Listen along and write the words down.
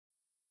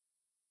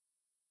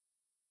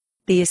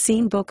The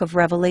Essene Book of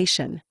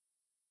Revelation.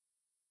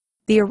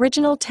 The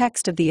original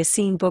text of the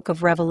Essene Book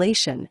of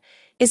Revelation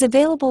is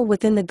available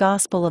within the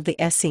Gospel of the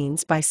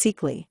Essenes by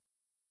Seceded,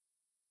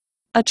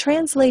 a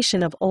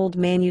translation of old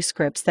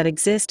manuscripts that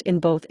exist in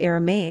both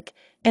Aramaic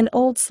and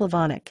Old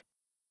Slavonic.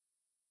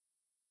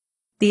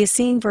 The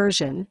Essene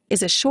version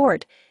is a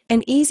short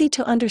and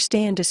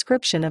easy-to-understand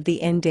description of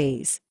the end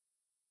days.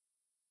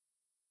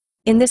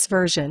 In this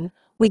version,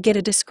 we get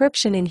a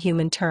description in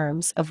human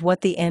terms of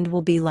what the end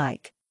will be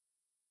like.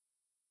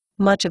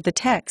 Much of the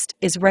text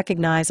is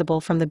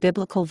recognizable from the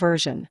biblical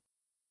version.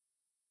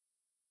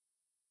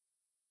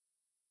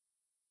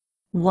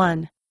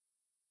 1.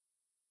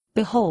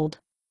 Behold,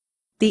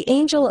 the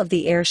angel of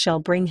the air shall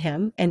bring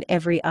him, and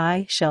every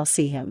eye shall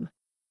see him.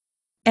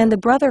 And the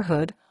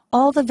brotherhood,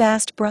 all the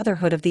vast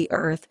brotherhood of the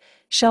earth,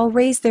 shall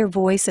raise their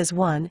voice as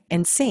one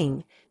and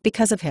sing,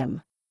 because of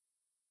him.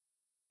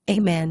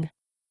 Amen.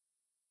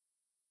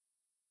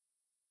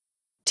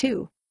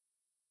 2.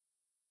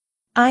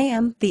 I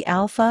am the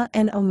Alpha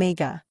and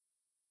Omega,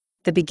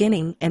 the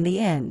beginning and the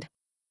end.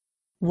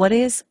 What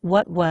is,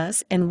 what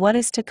was, and what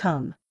is to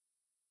come.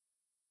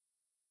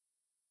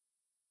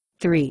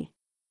 3.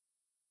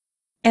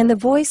 And the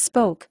voice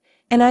spoke,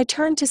 and I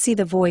turned to see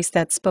the voice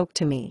that spoke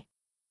to me.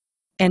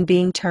 And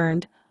being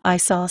turned, I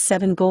saw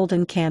 7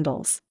 golden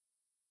candles.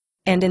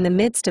 And in the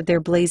midst of their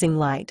blazing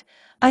light,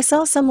 I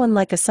saw someone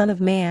like a son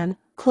of man,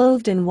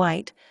 clothed in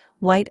white,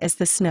 white as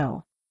the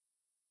snow.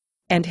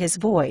 And his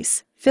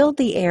voice filled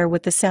the air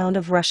with the sound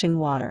of rushing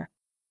water.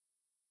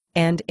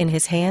 And in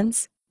his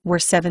hands were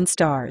 7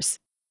 stars.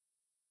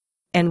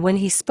 And when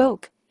he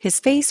spoke, his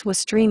face was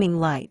streaming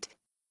light,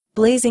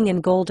 blazing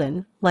and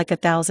golden, like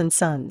 1,000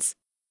 suns.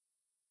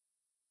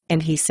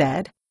 And he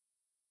said,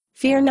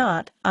 Fear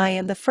not, I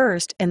am the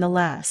first and the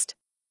last.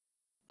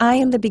 I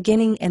am the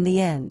beginning and the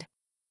end.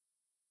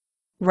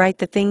 Write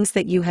the things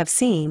that you have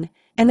seen,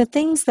 and the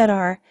things that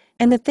are,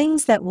 and the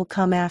things that will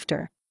come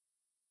after.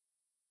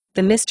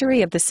 The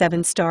mystery of the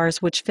 7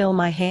 stars which fill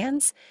my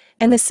hands,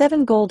 and the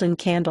 7 golden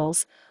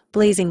candles,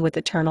 blazing with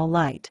eternal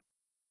light.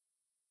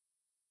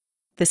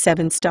 The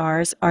 7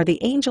 stars are the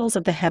angels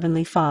of the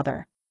Heavenly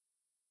Father.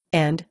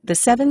 And the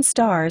 7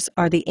 stars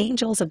are the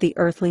angels of the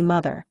earthly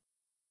Mother.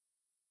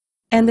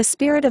 And the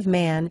spirit of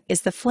man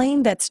is the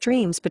flame that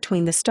streams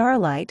between the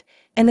starlight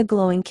and the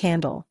glowing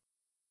candle.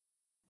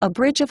 A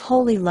bridge of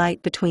holy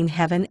light between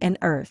heaven and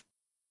earth.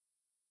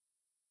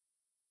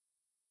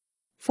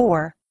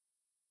 4.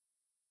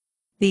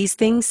 These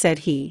things said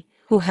he,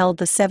 who held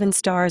the 7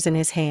 stars in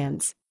his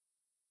hands,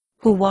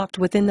 who walked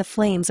within the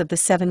flames of the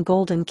 7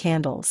 golden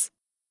candles.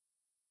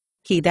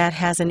 He that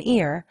has an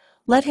ear,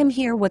 let him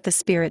hear what the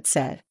Spirit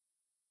said.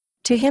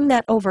 To him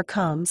that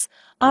overcomes,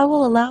 I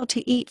will allow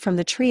to eat from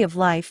the tree of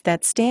life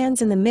that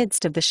stands in the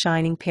midst of the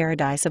shining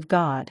paradise of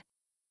God.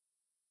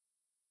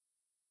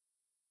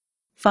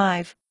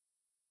 5.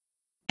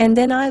 And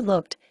then I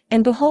looked,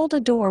 and behold, a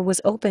door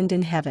was opened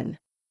in heaven.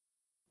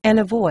 And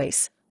a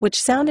voice,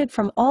 which sounded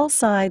from all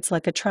sides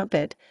like a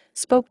trumpet,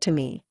 spoke to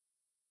me.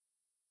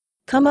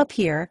 Come up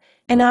here,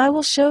 and I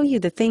will show you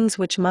the things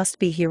which must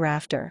be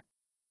hereafter.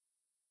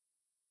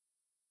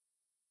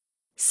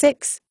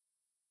 6.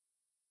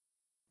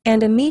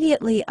 And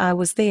immediately I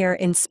was there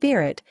in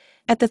spirit,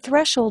 at the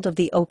threshold of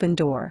the open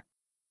door.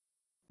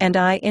 And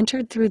I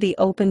entered through the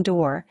open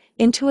door,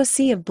 into a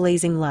sea of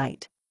blazing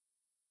light.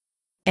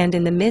 And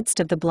in the midst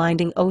of the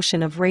blinding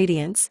ocean of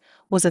radiance,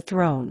 was a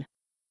throne.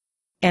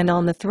 And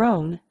on the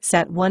throne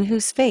sat one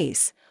whose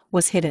face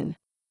was hidden.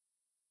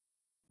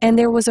 And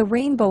there was a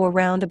rainbow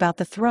around about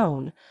the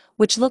throne,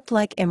 which looked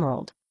like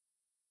emerald.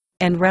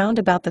 And round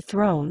about the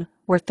throne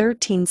were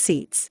 13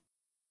 seats.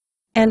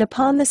 And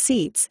upon the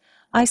seats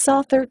I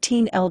saw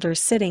 13 elders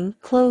sitting,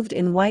 clothed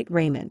in white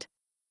raiment.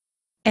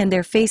 And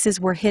their faces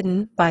were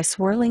hidden by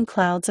swirling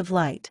clouds of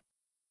light.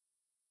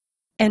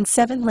 And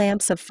 7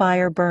 lamps of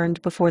fire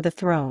burned before the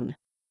throne,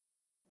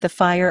 the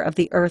fire of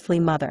the earthly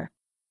Mother.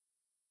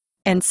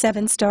 And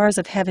 7 stars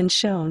of heaven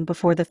shone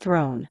before the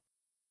throne,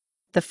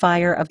 the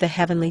fire of the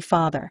Heavenly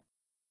Father.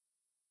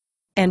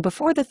 And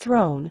before the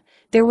throne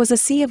there was a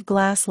sea of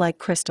glass like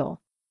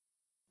crystal.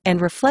 And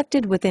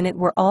reflected within it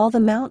were all the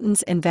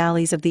mountains and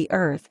valleys of the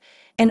earth,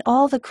 and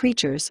all the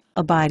creatures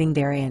abiding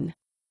therein.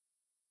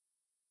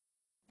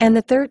 And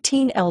the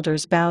 13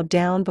 elders bowed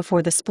down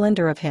before the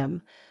splendor of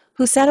him,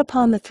 who sat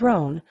upon the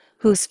throne,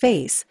 whose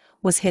face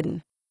was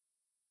hidden.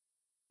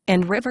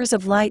 And rivers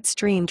of light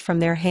streamed from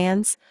their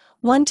hands,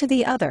 one to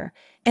the other,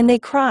 and they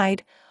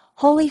cried,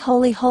 Holy,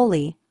 holy,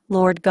 holy,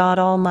 Lord God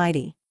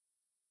Almighty,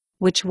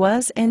 which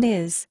was and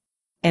is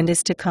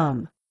to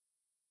come.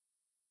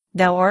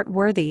 Thou art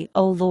worthy,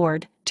 O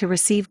Lord, to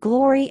receive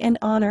glory and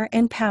honor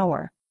and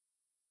power,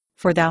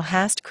 for thou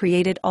hast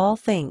created all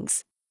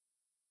things.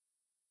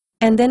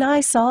 And then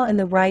I saw in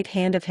the right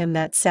hand of him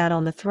that sat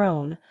on the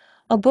throne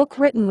a book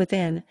written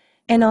within,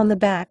 and on the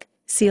back,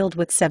 sealed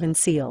with 7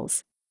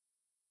 seals.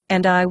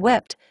 And I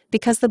wept,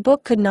 because the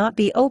book could not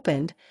be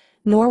opened,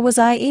 nor was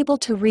I able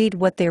to read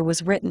what there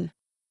was written.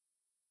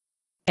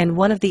 And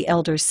one of the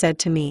elders said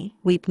to me,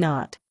 Weep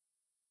not.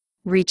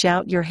 Reach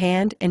out your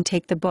hand and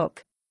take the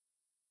book.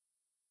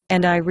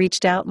 And I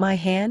reached out my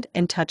hand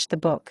and touched the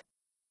book.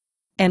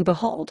 And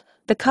behold,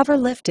 the cover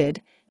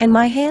lifted, and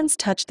my hands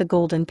touched the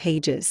golden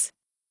pages.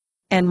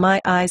 And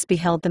my eyes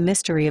beheld the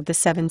mystery of the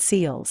 7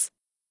 seals.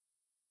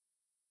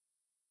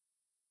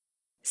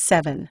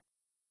 7.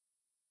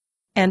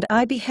 And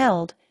I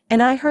beheld,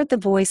 and I heard the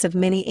voice of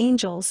many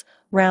angels,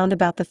 round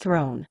about the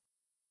throne.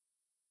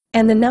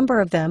 And the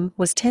number of them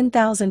was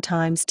 10,000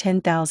 times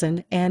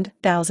 10,000 and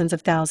thousands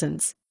of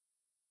thousands.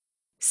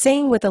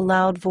 Saying with a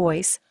loud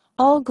voice,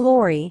 All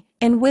glory,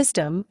 and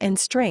wisdom, and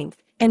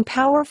strength, and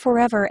power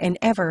forever and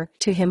ever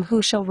to him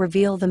who shall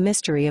reveal the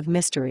mystery of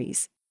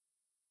mysteries.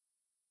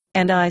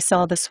 And I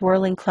saw the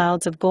swirling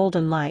clouds of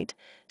golden light,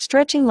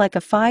 stretching like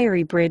a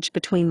fiery bridge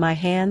between my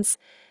hands,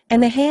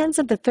 and the hands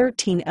of the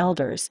 13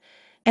 elders,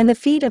 and the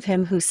feet of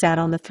him who sat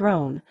on the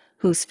throne,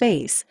 whose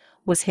face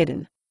was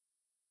hidden.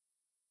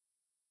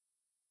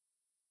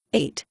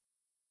 8.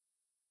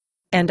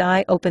 And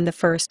I opened the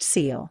first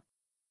seal.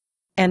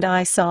 And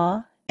I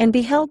saw, and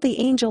beheld the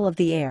angel of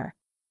the air.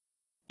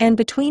 And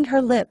between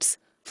her lips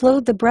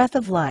flowed the breath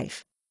of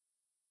life.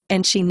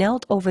 And she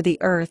knelt over the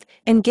earth,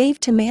 and gave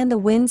to man the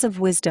winds of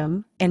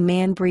wisdom, and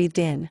man breathed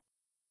in.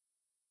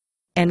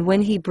 And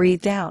when he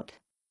breathed out,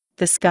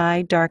 the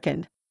sky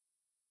darkened.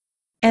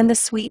 And the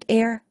sweet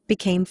air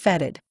became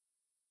fetid.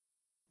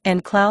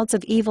 And clouds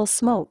of evil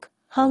smoke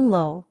hung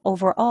low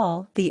over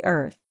all the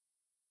earth.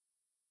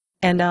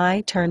 And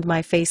I turned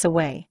my face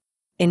away,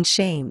 in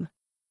shame.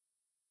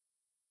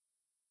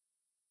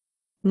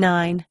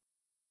 9.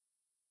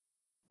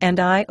 And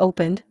I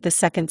opened the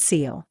second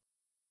seal.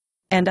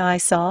 And I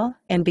saw,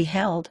 and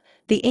beheld,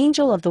 the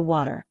angel of the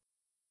water.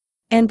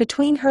 And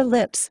between her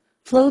lips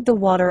flowed the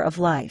water of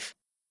life.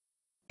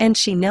 And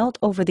she knelt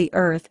over the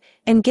earth,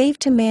 and gave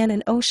to man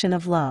an ocean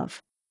of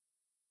love.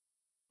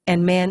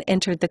 And man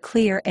entered the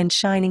clear and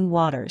shining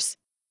waters.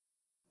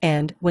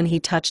 And when he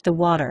touched the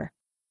water,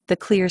 the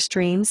clear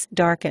streams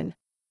darkened.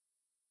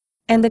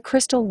 And the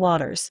crystal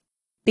waters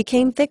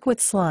became thick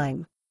with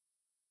slime.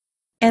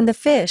 And the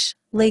fish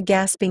lay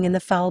gasping in the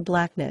foul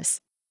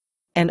blackness.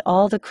 And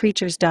all the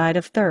creatures died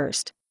of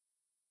thirst.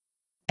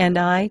 And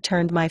I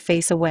turned my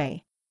face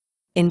away,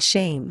 in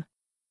shame.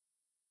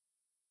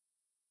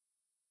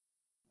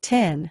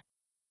 10.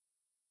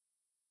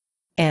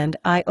 And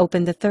I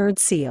opened the third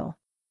seal.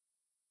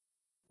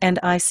 And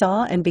I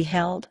saw and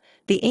beheld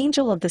the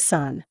angel of the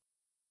sun.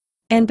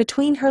 And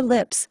between her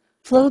lips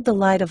flowed the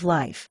light of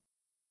life.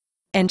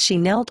 And she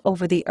knelt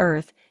over the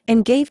earth,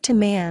 and gave to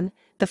man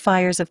the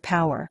fires of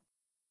power.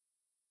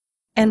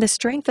 And the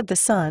strength of the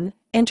sun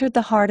entered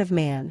the heart of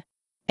man,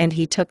 and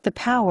he took the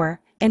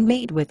power, and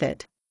made with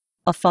it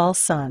a false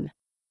sun.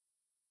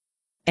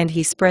 And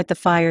he spread the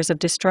fires of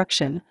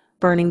destruction,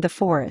 burning the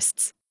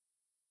forests,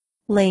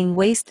 laying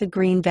waste the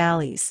green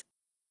valleys,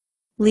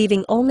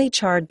 leaving only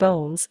charred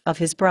bones of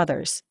his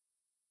brothers.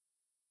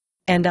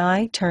 And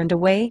I turned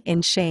away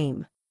in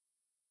shame.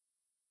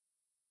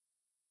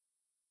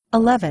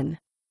 11.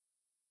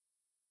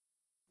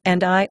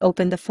 And I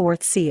opened the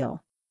fourth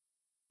seal.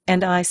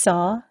 And I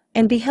saw,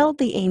 and beheld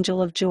the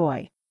angel of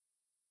joy.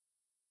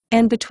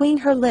 And between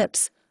her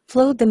lips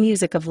flowed the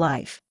music of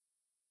life.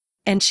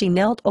 And she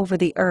knelt over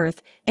the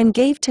earth, and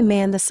gave to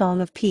man the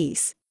song of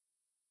peace.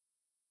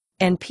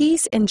 And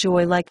peace and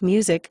joy like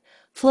music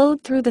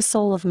flowed through the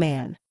soul of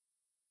man.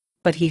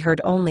 But he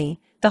heard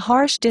only the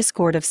harsh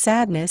discord of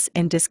sadness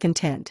and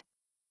discontent.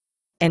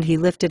 And he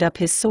lifted up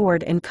his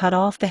sword and cut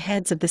off the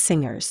heads of the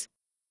singers.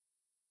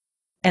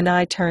 And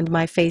I turned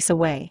my face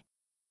away,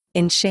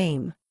 in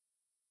shame.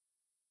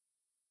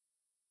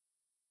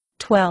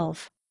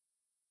 12.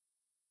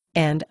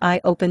 And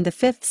I opened the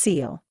fifth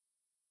seal.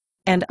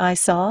 And I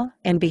saw,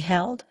 and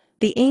beheld,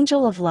 the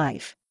angel of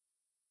life.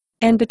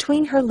 And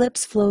between her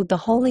lips flowed the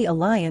holy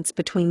alliance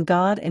between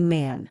God and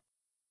man.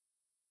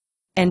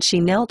 And she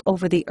knelt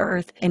over the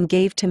earth, and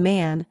gave to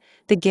man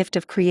the gift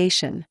of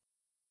creation.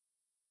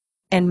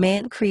 And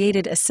man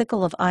created a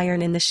sickle of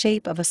iron in the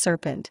shape of a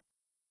serpent.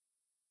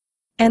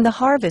 And the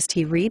harvest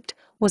he reaped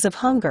was of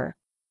hunger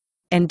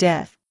and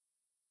death.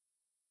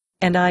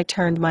 And I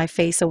turned my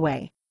face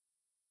away,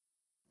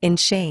 in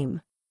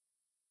shame.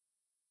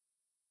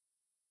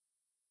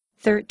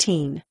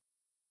 13.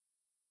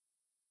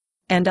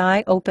 And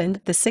I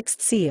opened the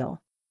sixth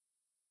seal.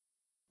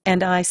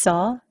 And I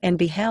saw, and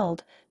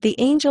beheld, the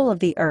angel of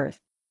the earth.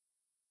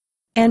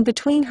 And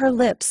between her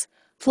lips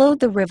flowed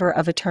the river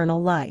of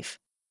eternal life.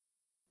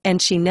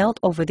 And she knelt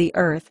over the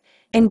earth,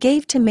 and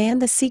gave to man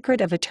the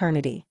secret of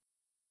eternity.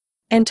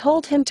 And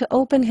told him to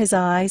open his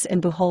eyes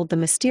and behold the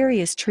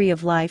mysterious tree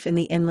of life in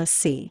the endless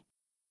sea.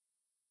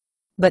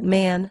 But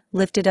man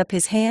lifted up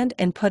his hand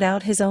and put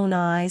out his own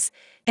eyes,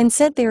 and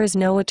said, There is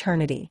no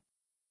eternity.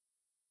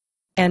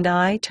 And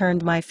I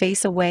turned my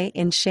face away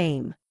in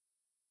shame.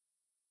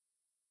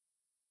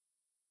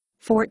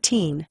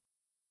 14.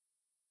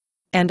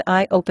 And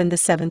I opened the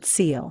seventh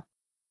seal.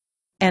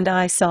 And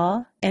I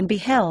saw, and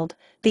beheld,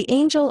 the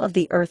angel of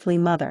the earthly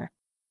mother.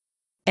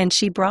 And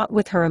she brought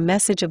with her a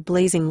message of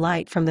blazing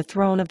light from the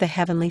throne of the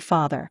heavenly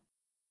Father.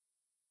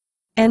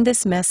 And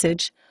this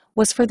message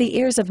was for the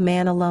ears of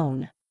man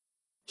alone.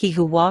 He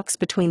who walks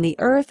between the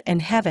earth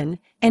and heaven,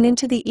 and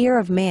into the ear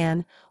of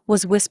man,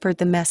 was whispered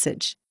the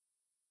message.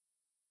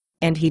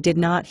 And he did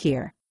not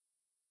hear.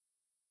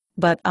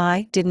 But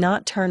I did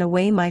not turn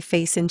away my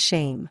face in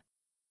shame.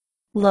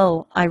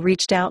 Lo, I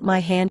reached out my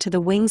hand to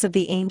the wings of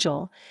the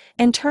angel,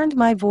 and turned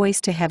my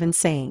voice to heaven,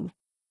 saying,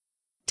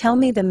 Tell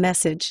me the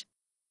message,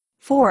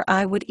 for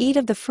I would eat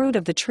of the fruit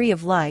of the tree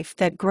of life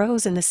that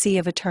grows in the sea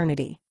of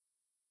eternity.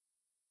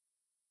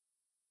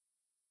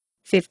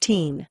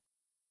 15.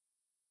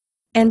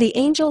 And the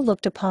angel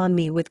looked upon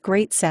me with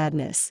great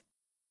sadness,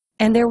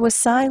 and there was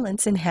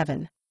silence in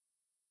heaven.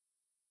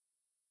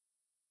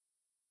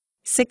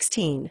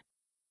 16.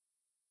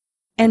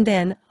 And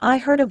then I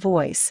heard a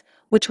voice,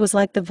 which was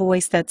like the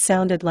voice that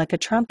sounded like a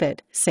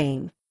trumpet,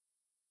 saying,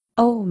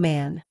 O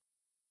man,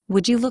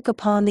 would you look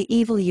upon the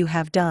evil you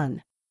have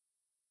done,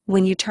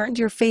 when you turned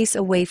your face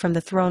away from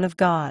the throne of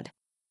God,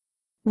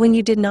 when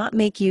you did not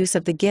make use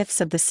of the gifts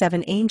of the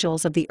 7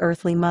 angels of the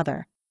earthly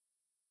mother,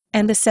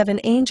 and the 7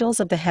 angels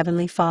of the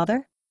heavenly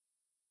Father?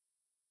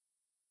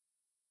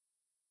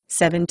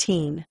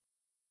 17.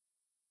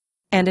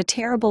 And a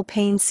terrible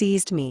pain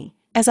seized me,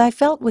 as I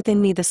felt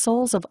within me the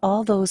souls of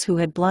all those who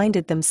had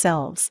blinded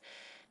themselves,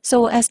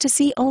 so as to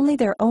see only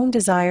their own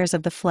desires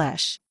of the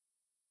flesh.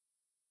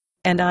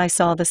 And I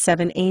saw the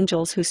 7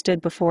 angels who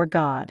stood before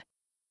God,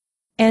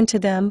 and to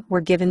them were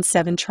given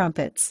 7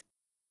 trumpets.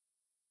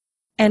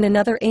 And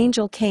another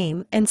angel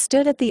came and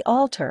stood at the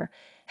altar,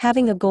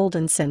 having a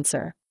golden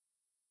censer.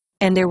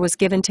 And there was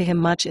given to him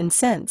much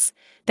incense,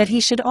 that he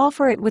should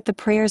offer it with the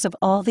prayers of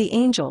all the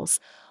angels,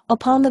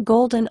 upon the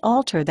golden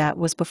altar that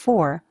was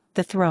before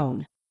the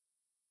throne.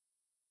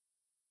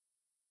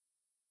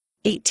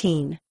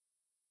 18.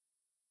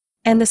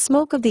 And the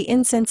smoke of the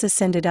incense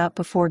ascended up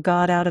before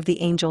God out of the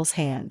angel's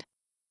hand.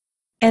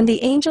 And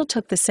the angel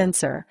took the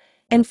censer,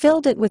 and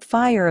filled it with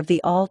fire of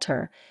the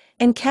altar,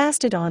 and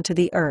cast it on to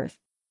the earth.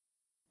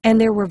 And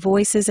there were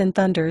voices and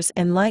thunders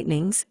and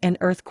lightnings and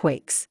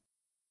earthquakes.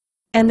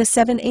 And the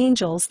 7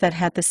 angels that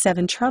had the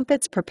 7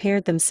 trumpets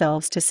prepared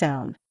themselves to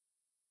sound.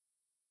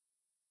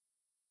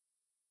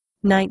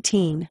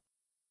 19.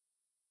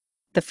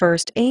 The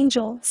first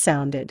angel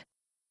sounded,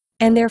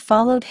 and there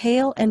followed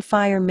hail and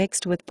fire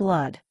mixed with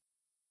blood,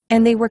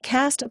 and they were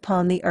cast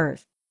upon the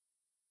earth.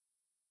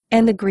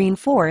 And the green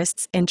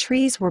forests and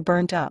trees were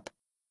burnt up,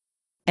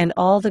 and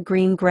all the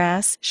green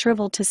grass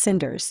shriveled to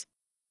cinders.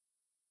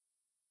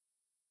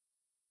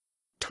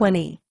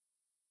 20.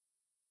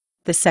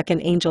 The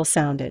second angel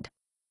sounded,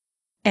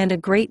 and a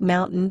great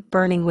mountain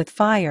burning with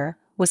fire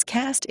was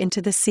cast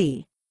into the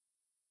sea,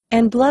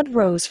 and blood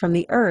rose from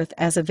the earth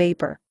as a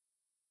vapor.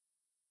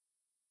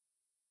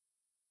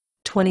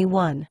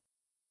 21.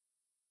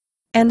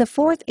 And the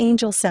fourth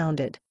angel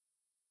sounded,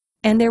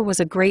 and there was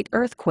a great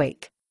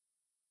earthquake,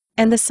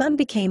 and the sun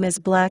became as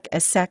black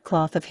as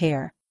sackcloth of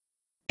hair,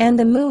 and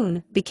the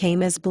moon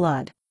became as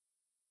blood.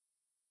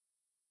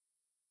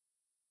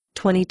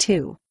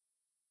 22.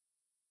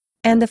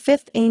 And the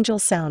fifth angel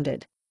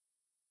sounded,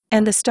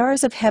 and the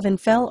stars of heaven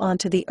fell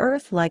onto the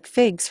earth like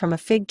figs from a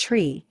fig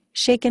tree,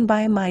 shaken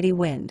by a mighty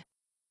wind.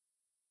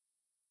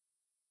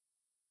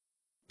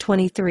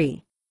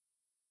 23.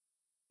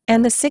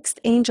 And the sixth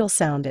angel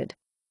sounded,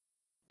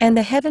 and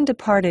the heaven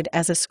departed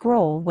as a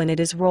scroll when it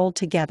is rolled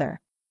together.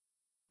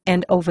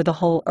 And over the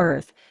whole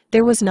earth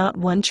there was not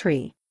one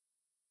tree,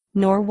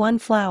 nor one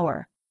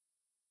flower,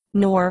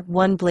 nor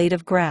one blade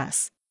of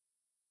grass.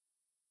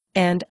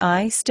 And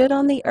I stood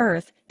on the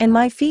earth, and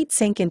my feet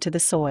sank into the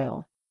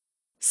soil,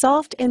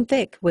 soft and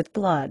thick with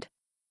blood,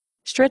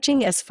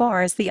 stretching as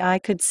far as the eye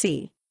could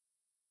see.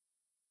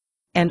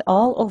 And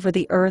all over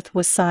the earth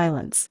was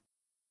silence.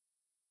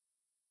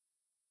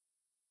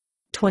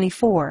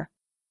 24.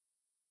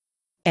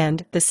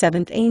 And the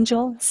seventh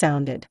angel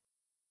sounded,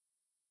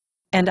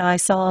 and I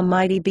saw a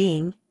mighty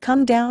being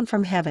come down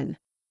from heaven,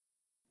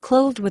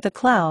 clothed with a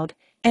cloud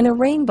and a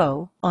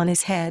rainbow on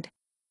his head.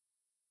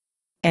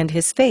 And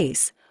his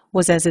face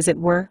was as it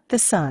were the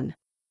sun,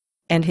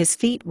 and his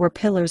feet were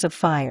pillars of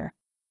fire.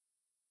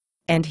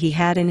 And he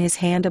had in his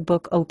hand a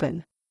book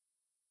open.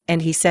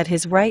 And he set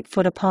his right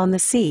foot upon the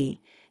sea,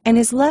 and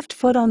his left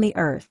foot on the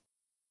earth.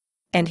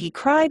 And he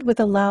cried with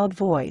a loud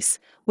voice,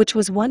 which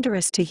was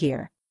wondrous to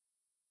hear,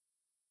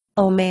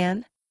 O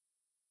man,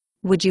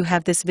 would you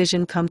have this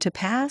vision come to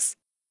pass?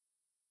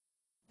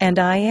 And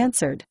I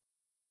answered,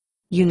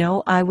 You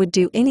know I would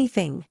do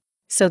anything,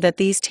 so that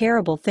these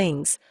terrible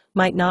things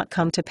might not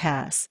come to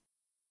pass.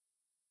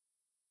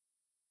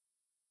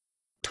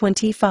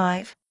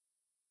 25.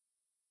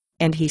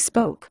 And he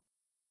spoke,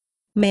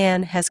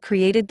 Man has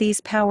created these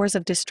powers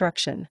of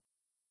destruction.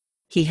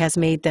 He has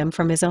made them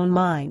from his own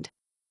mind.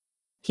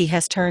 He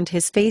has turned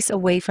his face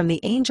away from the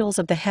angels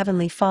of the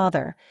heavenly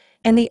Father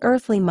and the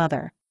earthly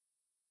mother,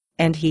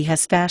 and he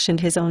has fashioned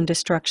his own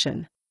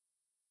destruction.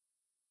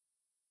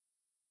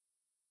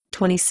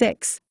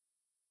 26.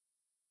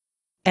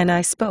 And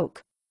I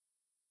spoke,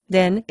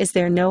 Then is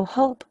there no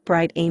hope,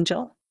 bright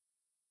angel?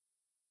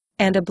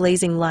 And a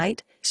blazing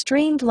light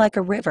streamed like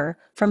a river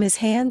from his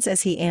hands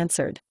as he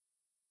answered,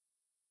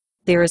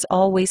 "There is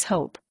always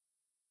hope,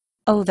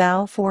 O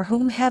thou for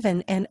whom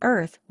heaven and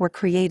earth were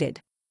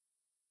created."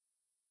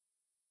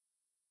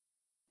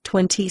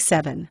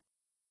 27.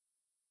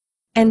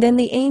 And then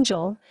the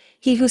angel,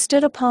 he who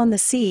stood upon the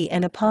sea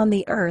and upon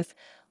the earth,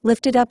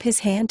 lifted up his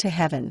hand to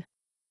heaven,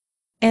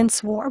 and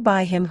swore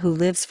by him who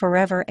lives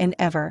forever and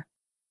ever,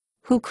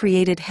 who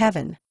created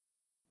heaven,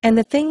 and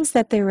the things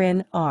that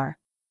therein are,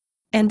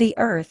 and the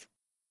earth,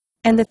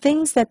 and the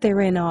things that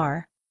therein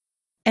are,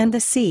 and the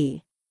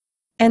sea,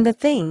 and the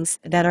things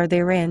that are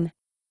therein,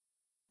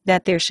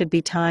 that there should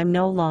be time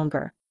no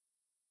longer.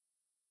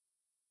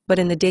 But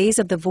in the days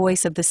of the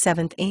voice of the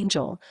seventh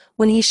angel,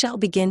 when he shall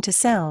begin to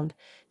sound,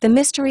 the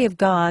mystery of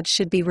God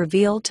should be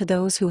revealed to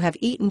those who have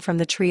eaten from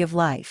the tree of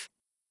life,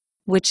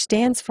 which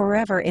stands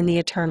forever in the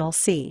eternal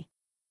sea.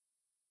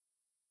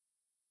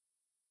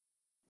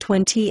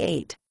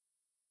 28.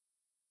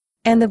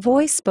 And the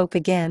voice spoke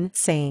again,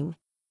 saying,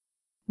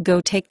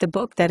 "Go take the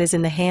book that is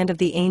in the hand of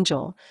the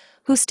angel,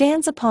 who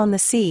stands upon the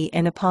sea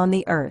and upon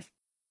the earth."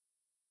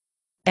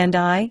 And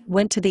I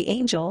went to the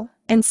angel,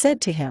 and said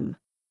to him,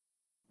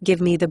 "Give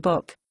me the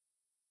book.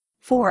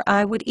 For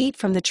I would eat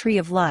from the tree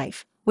of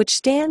life, which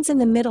stands in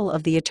the middle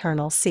of the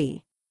eternal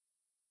sea."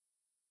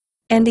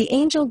 And the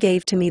angel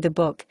gave to me the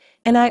book,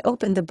 and I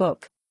opened the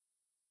book.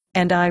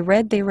 And I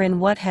read therein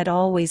what had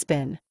always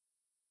been,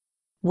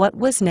 what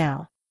was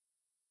now,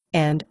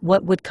 and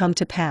what would come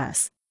to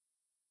pass.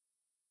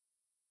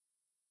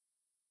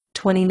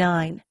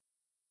 29.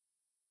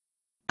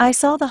 I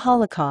saw the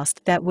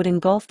Holocaust that would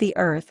engulf the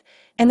earth,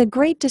 and the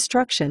great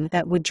destruction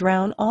that would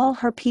drown all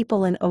her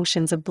people in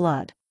oceans of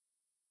blood.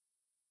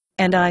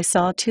 And I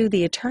saw too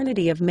the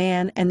eternity of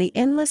man and the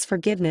endless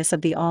forgiveness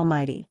of the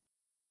Almighty.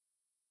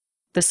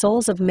 The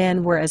souls of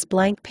men were as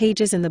blank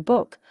pages in the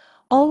book,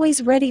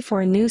 always ready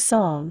for a new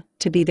song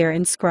to be there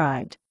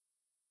inscribed.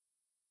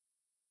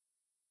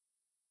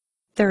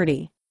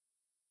 30.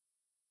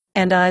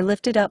 And I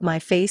lifted up my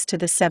face to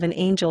the 7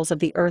 angels of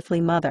the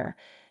earthly mother,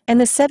 and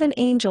the 7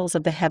 angels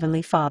of the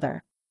heavenly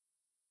Father.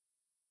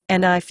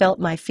 And I felt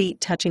my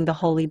feet touching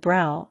the holy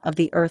brow of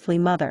the earthly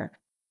mother,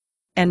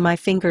 and my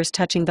fingers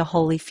touching the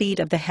holy feet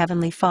of the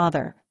heavenly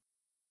Father.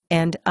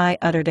 And I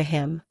uttered a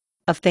hymn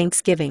of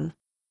thanksgiving.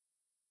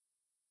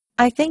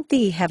 I thank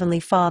thee,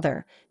 heavenly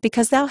Father,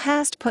 because thou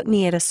hast put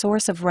me at a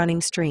source of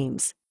running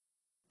streams,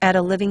 at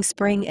a living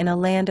spring in a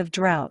land of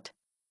drought,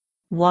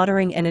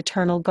 watering an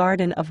eternal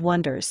garden of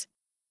wonders,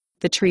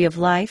 the tree of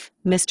life,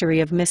 mystery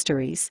of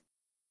mysteries,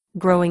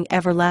 growing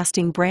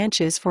everlasting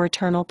branches for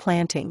eternal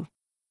planting,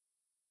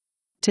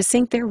 to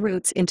sink their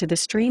roots into the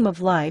stream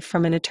of life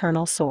from an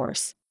eternal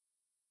source.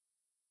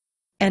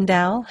 And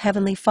thou,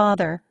 heavenly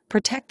Father,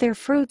 protect their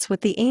fruits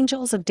with the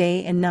angels of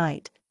day and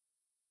night,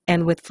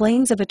 and with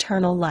flames of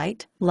eternal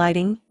light,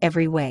 lighting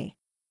every way.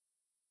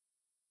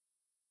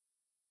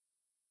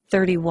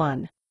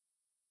 31.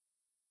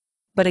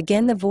 But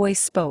again the voice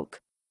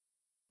spoke,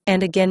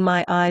 and again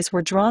my eyes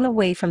were drawn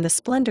away from the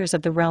splendors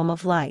of the realm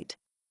of light.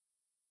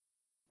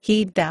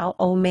 Heed thou,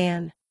 O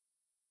man.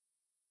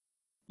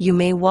 You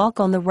may walk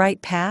on the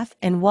right path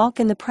and walk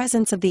in the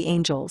presence of the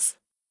angels.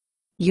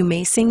 You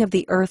may sing of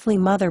the earthly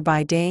mother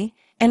by day,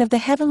 and of the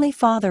heavenly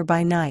Father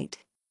by night.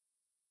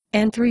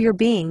 And through your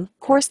being,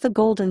 course the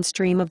golden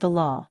stream of the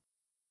law.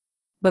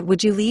 But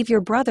would you leave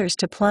your brothers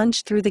to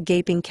plunge through the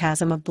gaping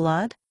chasm of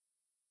blood,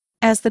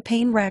 as the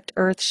pain-racked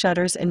earth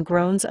shudders and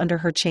groans under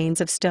her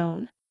chains of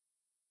stone?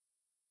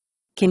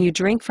 Can you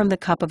drink from the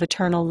cup of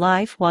eternal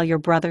life while your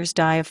brothers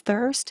die of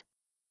thirst?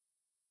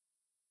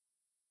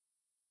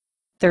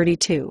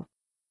 32.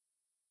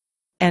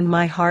 And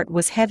my heart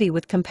was heavy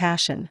with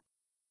compassion.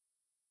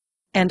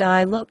 And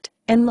I looked,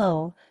 and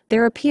lo,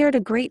 there appeared a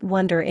great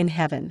wonder in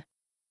heaven.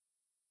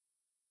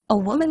 A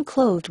woman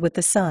clothed with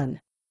the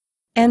sun,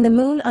 and the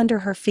moon under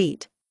her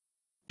feet,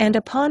 and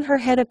upon her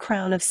head a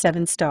crown of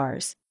 7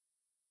 stars.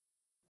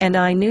 And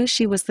I knew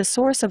she was the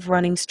source of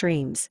running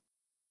streams,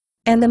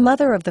 and the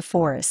mother of the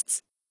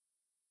forests.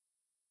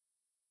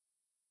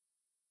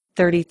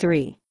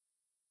 33.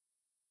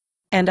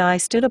 And I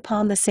stood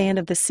upon the sand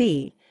of the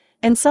sea,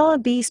 and saw a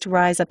beast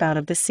rise up out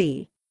of the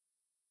sea,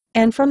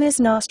 and from his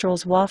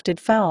nostrils wafted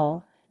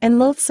foul and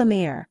loathsome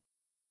air.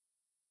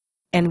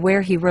 And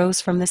where he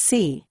rose from the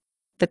sea,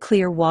 the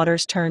clear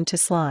waters turned to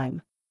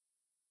slime.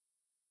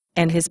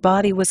 And his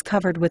body was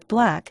covered with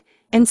black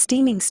and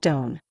steaming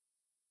stone.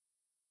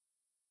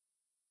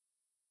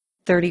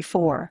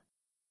 34.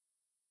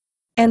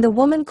 And the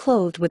woman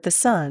clothed with the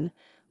sun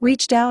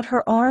reached out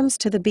her arms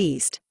to the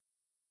beast,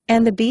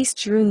 and the beast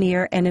drew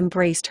near and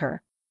embraced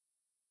her.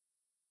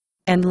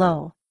 And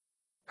lo,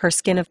 her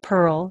skin of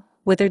pearl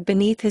withered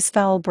beneath his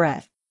foul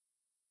breath,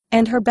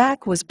 and her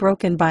back was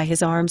broken by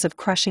his arms of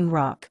crushing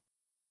rock.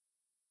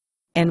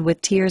 And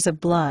with tears of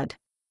blood,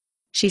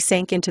 she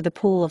sank into the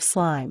pool of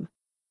slime.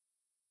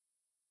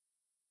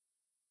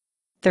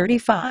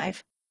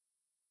 35.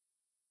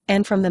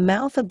 And from the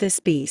mouth of this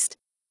beast,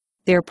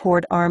 there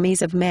poured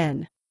armies of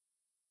men,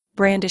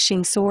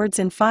 brandishing swords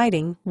and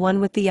fighting one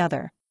with the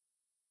other.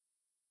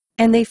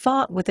 And they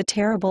fought with a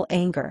terrible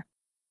anger.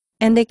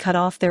 And they cut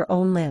off their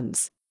own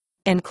limbs,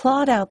 and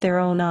clawed out their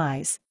own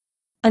eyes,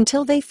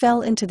 until they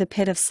fell into the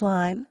pit of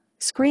slime,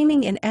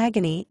 screaming in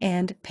agony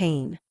and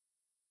pain.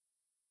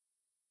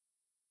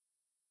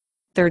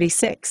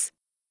 36.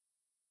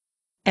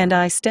 And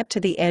I stepped to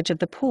the edge of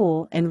the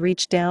pool and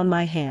reached down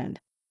my hand.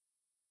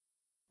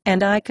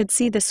 And I could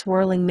see the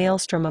swirling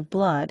maelstrom of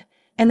blood,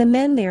 and the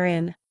men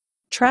therein,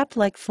 trapped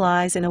like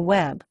flies in a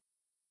web.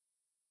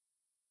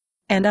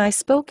 And I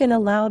spoke in a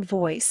loud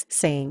voice,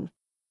 saying,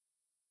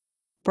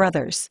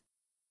 Brothers,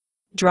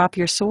 drop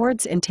your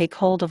swords and take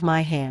hold of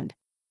my hand.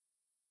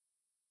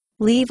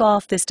 Leave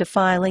off this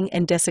defiling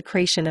and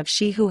desecration of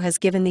she who has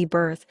given thee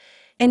birth,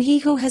 and he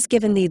who has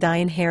given thee thy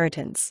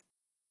inheritance.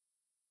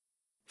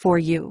 For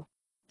you,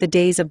 the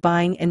days of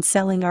buying and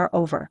selling are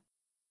over.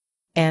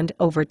 And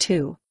over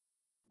too,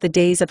 the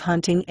days of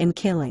hunting and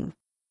killing.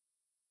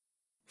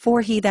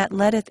 For he that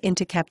letteth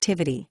into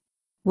captivity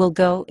will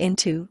go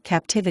into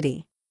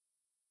captivity.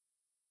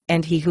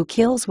 And he who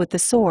kills with the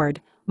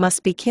sword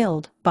must be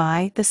killed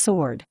by the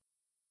sword.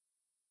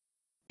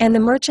 And the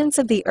merchants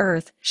of the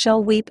earth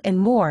shall weep and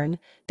mourn,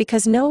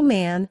 because no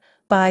man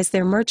buys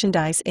their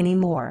merchandise any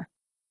more.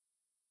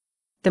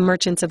 The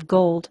merchants of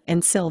gold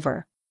and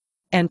silver,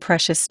 and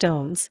precious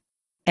stones,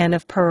 and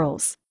of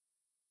pearls,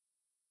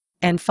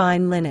 and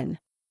fine linen,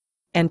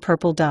 and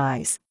purple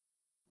dyes,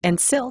 and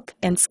silk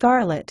and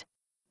scarlet,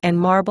 and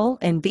marble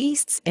and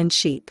beasts and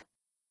sheep,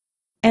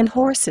 and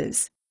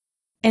horses,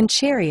 and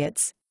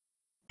chariots,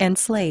 and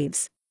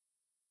slaves,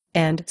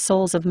 and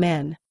souls of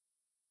men.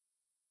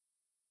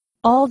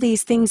 All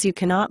these things you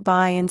cannot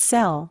buy and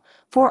sell,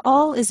 for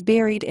all is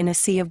buried in a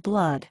sea of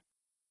blood.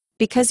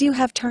 Because you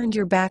have turned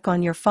your back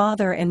on your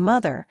father and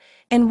mother,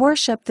 and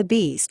worshipped the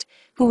beast,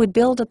 who would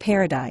build a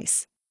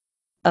paradise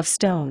of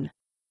stone.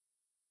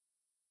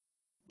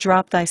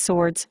 Drop thy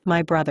swords,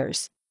 my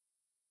brothers,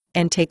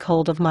 and take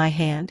hold of my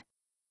hand.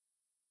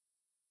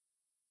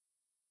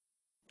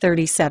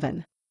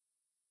 37.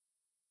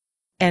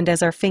 And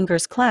as our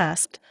fingers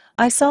clasped,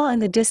 I saw in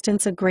the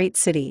distance a great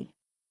city,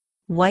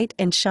 white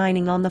and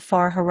shining on the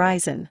far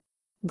horizon,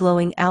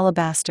 glowing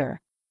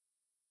alabaster.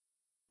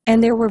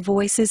 And there were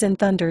voices and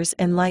thunders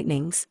and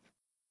lightnings.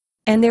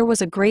 And there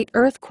was a great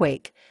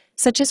earthquake,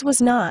 such as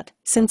was not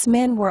since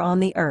men were on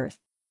the earth.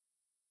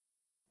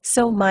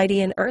 So mighty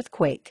an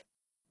earthquake,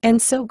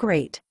 and so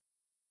great.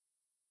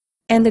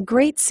 And the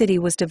great city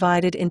was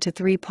divided into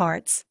 3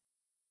 parts.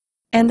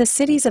 And the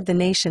cities of the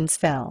nations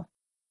fell.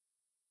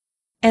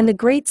 And the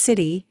great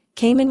city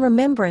came in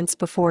remembrance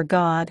before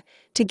God,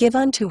 to give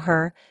unto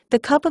her the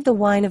cup of the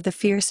wine of the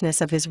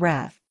fierceness of his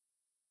wrath.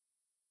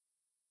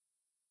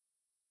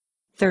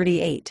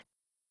 38.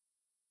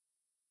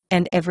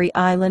 And every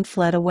island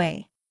fled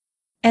away,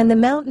 and the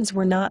mountains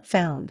were not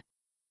found.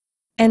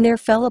 And there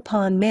fell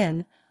upon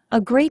men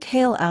a great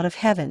hail out of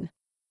heaven,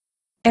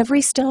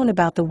 every stone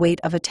about the weight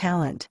of a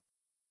talent.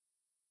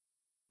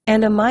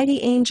 And a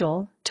mighty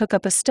angel took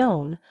up a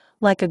stone,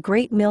 like a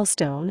great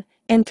millstone,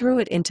 and threw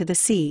it into the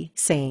sea,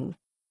 saying,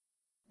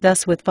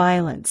 Thus with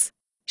violence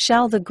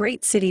shall the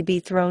great city be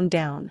thrown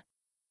down,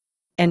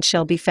 and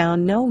shall be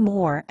found no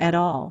more at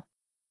all.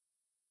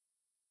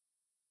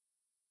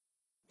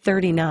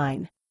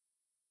 39.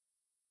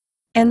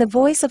 And the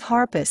voice of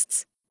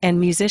harpists, and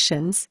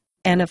musicians,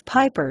 and of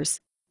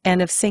pipers,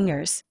 and of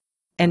singers,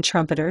 and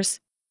trumpeters,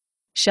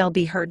 shall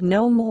be heard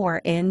no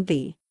more in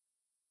thee.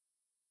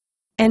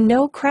 And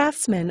no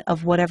craftsman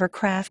of whatever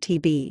craft he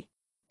be,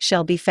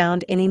 shall be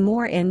found any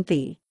more in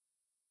thee.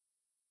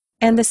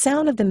 And the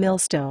sound of the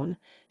millstone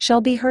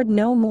shall be heard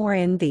no more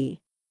in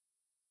thee.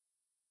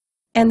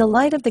 And the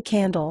light of the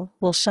candle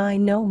will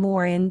shine no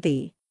more in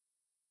thee.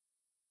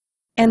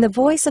 And the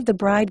voice of the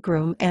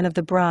bridegroom and of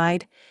the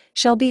bride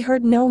shall be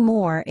heard no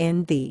more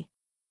in thee.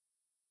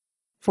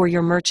 For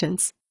your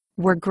merchants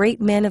were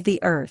great men of the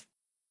earth.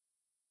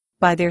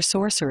 By their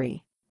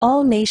sorcery,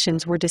 all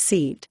nations were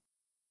deceived.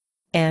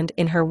 And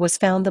in her was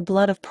found the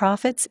blood of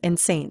prophets and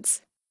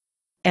saints,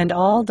 and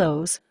all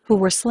those who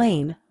were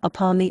slain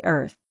upon the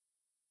earth.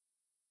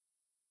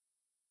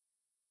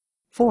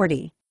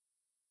 40.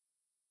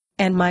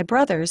 And my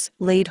brothers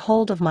laid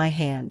hold of my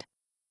hand.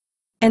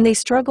 And they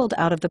struggled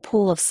out of the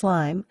pool of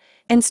slime,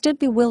 and stood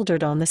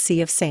bewildered on the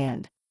sea of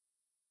sand.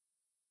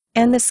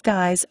 And the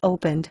skies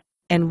opened,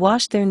 and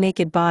washed their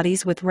naked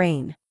bodies with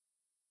rain.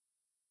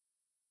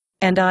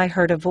 And I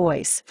heard a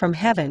voice from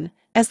heaven,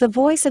 as the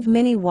voice of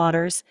many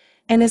waters,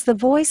 and as the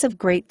voice of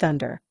great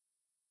thunder.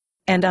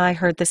 And I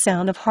heard the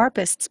sound of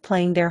harpists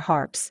playing their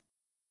harps.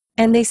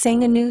 And they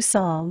sang a new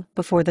song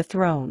before the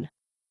throne.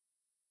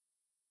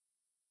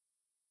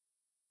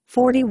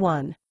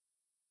 41.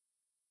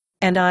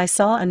 And I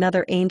saw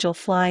another angel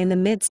fly in the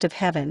midst of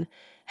heaven,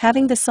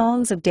 having the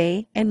songs of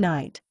day and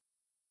night,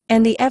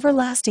 and the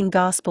everlasting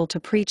gospel to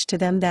preach to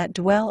them that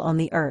dwell on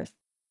the earth,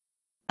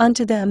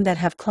 unto them that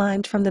have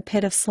climbed from the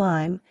pit of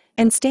slime,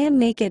 and stand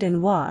naked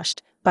and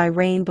washed by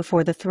rain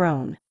before the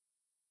throne.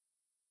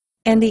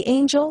 And the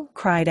angel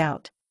cried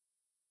out,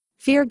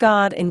 Fear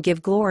God and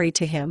give glory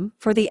to him,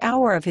 for the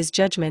hour of his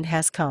judgment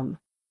has come.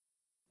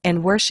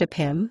 and worship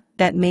him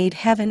that made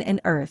heaven and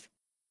earth,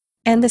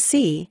 and the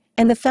sea,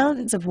 and the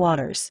fountains of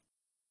waters.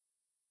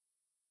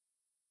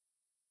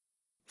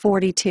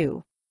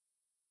 42.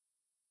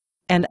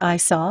 And I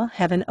saw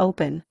heaven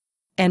open,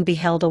 and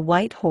beheld a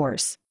white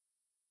horse,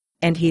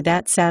 and he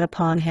that sat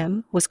upon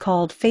him was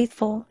called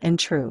Faithful and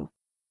True.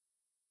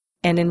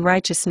 And in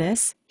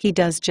righteousness he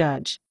does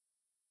judge.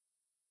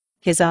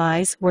 His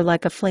eyes were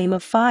like a flame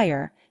of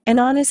fire, and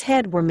on his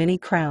head were many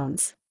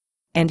crowns,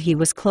 and he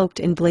was cloaked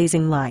in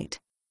blazing light.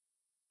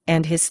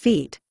 And his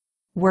feet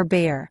were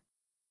bare.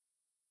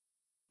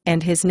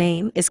 And his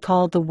name is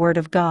called the Word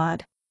of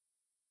God.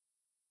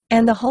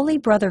 And the holy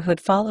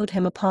brotherhood followed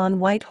him upon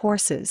white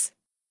horses,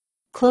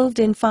 clothed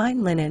in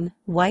fine linen,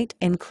 white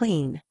and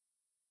clean.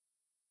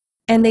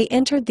 And they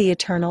entered the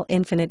eternal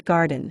infinite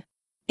garden,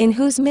 in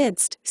whose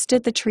midst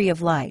stood the tree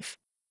of life.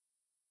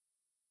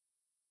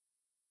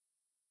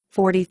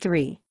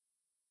 43.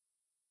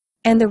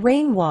 And the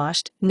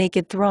rain-washed,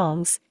 naked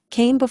throngs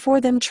came before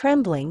them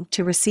trembling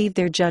to receive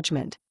their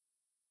judgment.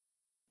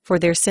 For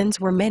their sins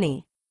were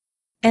many,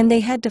 and they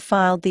had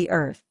defiled the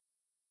earth.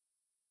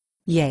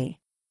 Yea,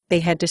 they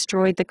had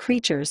destroyed the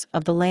creatures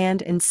of the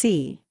land and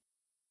sea,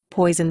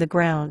 poisoned the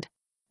ground,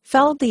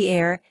 fouled the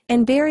air,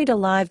 and buried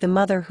alive the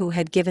mother who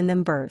had given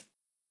them birth.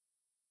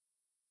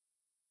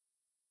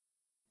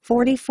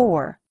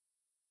 44.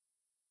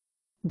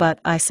 But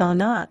I saw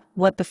not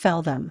what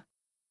befell them,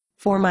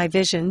 for my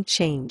vision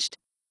changed.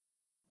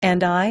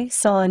 And I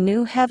saw a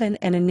new heaven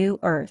and a new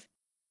earth.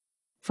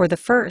 For the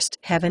first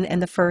heaven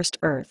and the first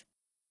earth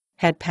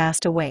had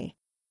passed away,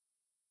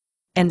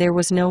 and there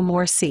was no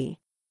more sea.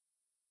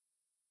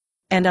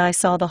 And I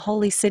saw the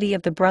holy city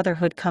of the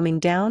brotherhood coming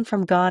down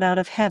from God out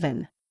of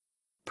heaven,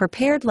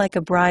 prepared like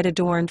a bride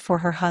adorned for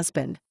her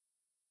husband.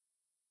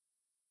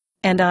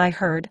 And I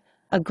heard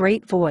a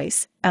great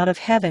voice out of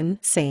heaven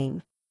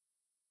saying,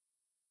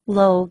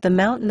 Lo, the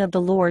mountain of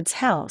the Lord's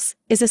house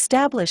is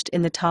established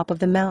in the top of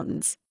the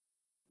mountains,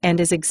 and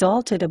is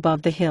exalted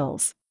above the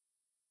hills,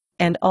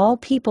 and all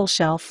people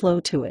shall flow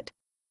to it.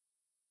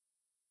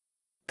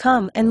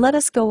 Come and let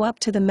us go up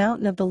to the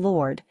mountain of the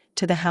Lord,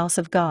 to the house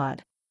of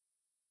God.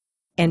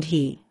 And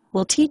he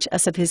will teach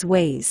us of his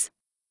ways,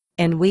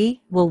 and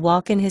we will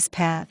walk in his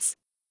paths.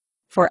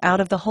 For out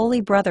of the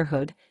holy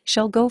brotherhood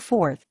shall go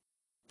forth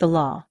the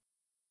law.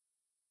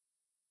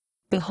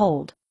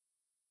 Behold,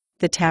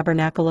 the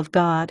tabernacle of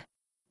God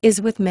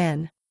is with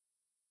men,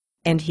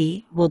 and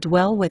he will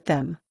dwell with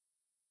them,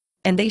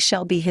 and they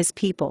shall be his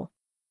people,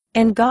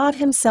 and God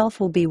himself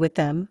will be with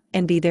them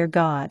and be their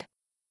God.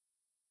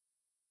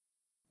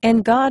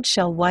 And God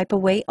shall wipe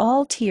away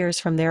all tears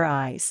from their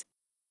eyes,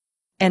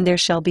 and there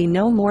shall be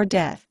no more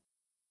death,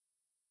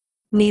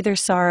 neither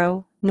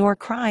sorrow nor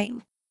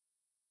crying,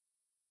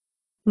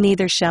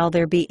 neither shall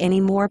there be any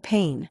more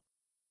pain,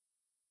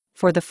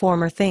 for the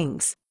former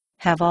things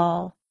have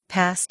all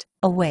passed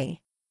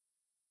away.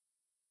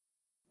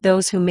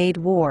 Those who made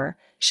war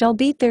shall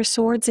beat their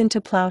swords into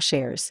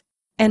plowshares,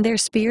 and their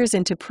spears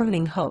into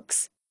pruning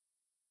hooks.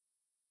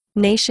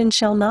 Nation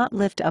shall not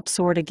lift up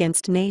sword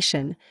against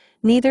nation,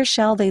 neither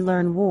shall they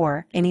learn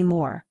war any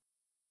more.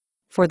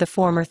 For the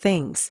former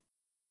things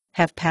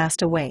have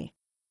passed away.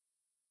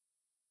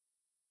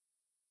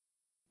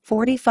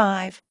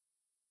 45.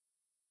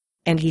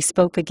 And he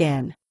spoke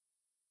again.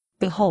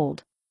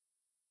 Behold,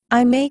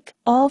 I make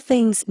all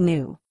things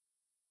new.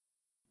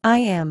 I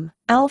am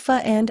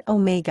Alpha and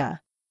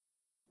Omega,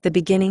 the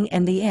beginning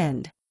and the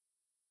end.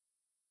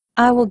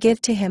 I will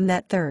give to him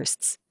that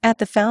thirsts, at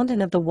the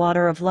fountain of the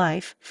water of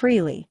life,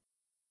 freely.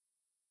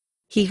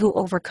 He who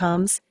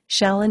overcomes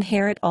shall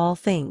inherit all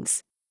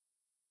things.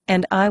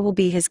 And I will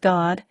be his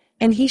God,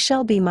 and he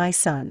shall be my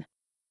son.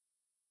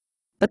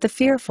 But the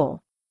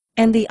fearful,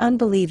 and the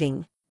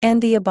unbelieving,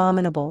 and the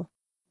abominable,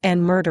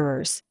 and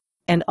murderers,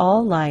 and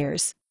all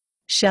liars,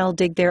 shall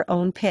dig their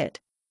own pit,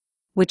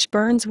 which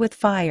burns with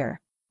fire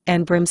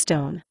and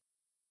brimstone.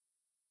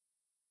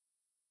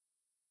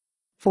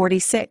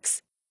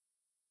 46.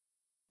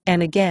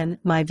 And again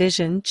my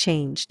vision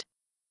changed,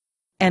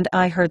 and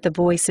I heard the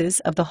voices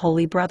of the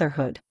holy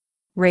brotherhood,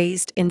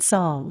 raised in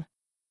song,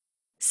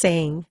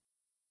 saying,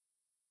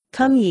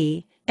 Come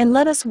ye, and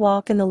let us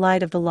walk in the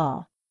light of the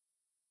law.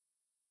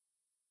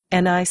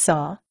 And I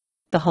saw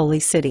the holy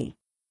city,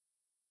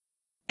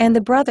 and the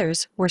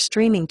brothers were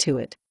streaming to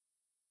it.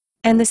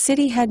 And the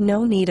city had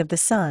no need of the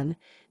sun,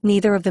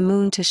 neither of the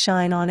moon to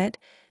shine on it,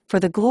 for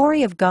the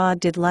glory of God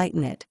did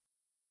lighten it.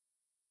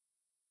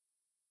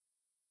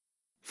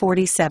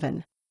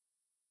 47.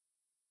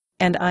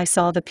 And I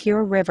saw the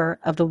pure river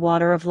of the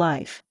water of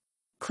life,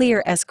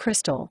 clear as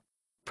crystal,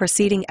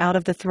 proceeding out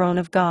of the throne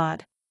of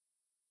God.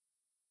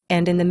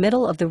 And in the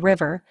middle of the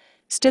river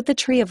stood the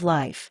tree of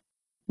life,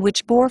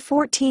 which bore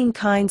 14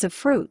 kinds of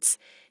fruits,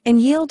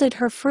 and yielded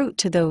her fruit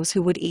to those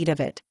who would eat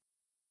of it.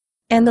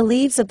 And the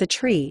leaves of the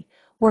tree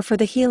were for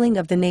the healing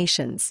of the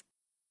nations.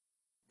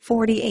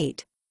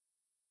 48.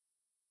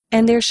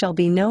 And there shall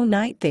be no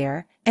night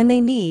there, and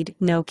they need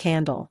no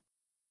candle,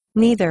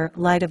 neither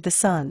light of the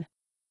sun,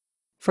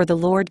 for the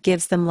Lord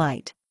gives them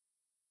light,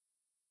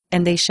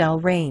 and they shall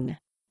reign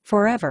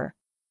forever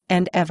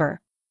and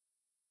ever.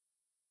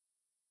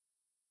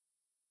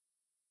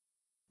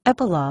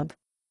 Epilogue.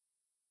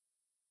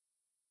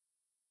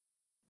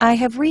 I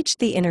have reached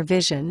the inner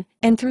vision,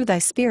 and through thy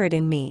Spirit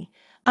in me,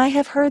 I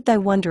have heard thy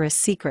wondrous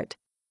secret.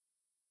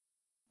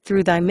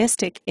 Through thy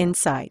mystic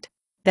insight,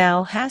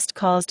 thou hast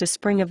caused a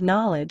spring of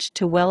knowledge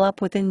to well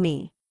up within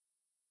me.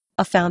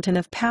 A fountain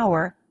of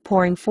power,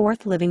 pouring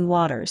forth living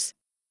waters.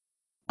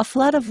 A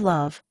flood of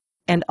love,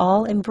 and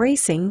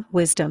all-embracing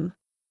wisdom.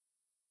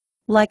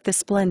 Like the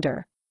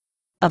splendor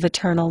of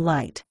eternal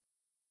light.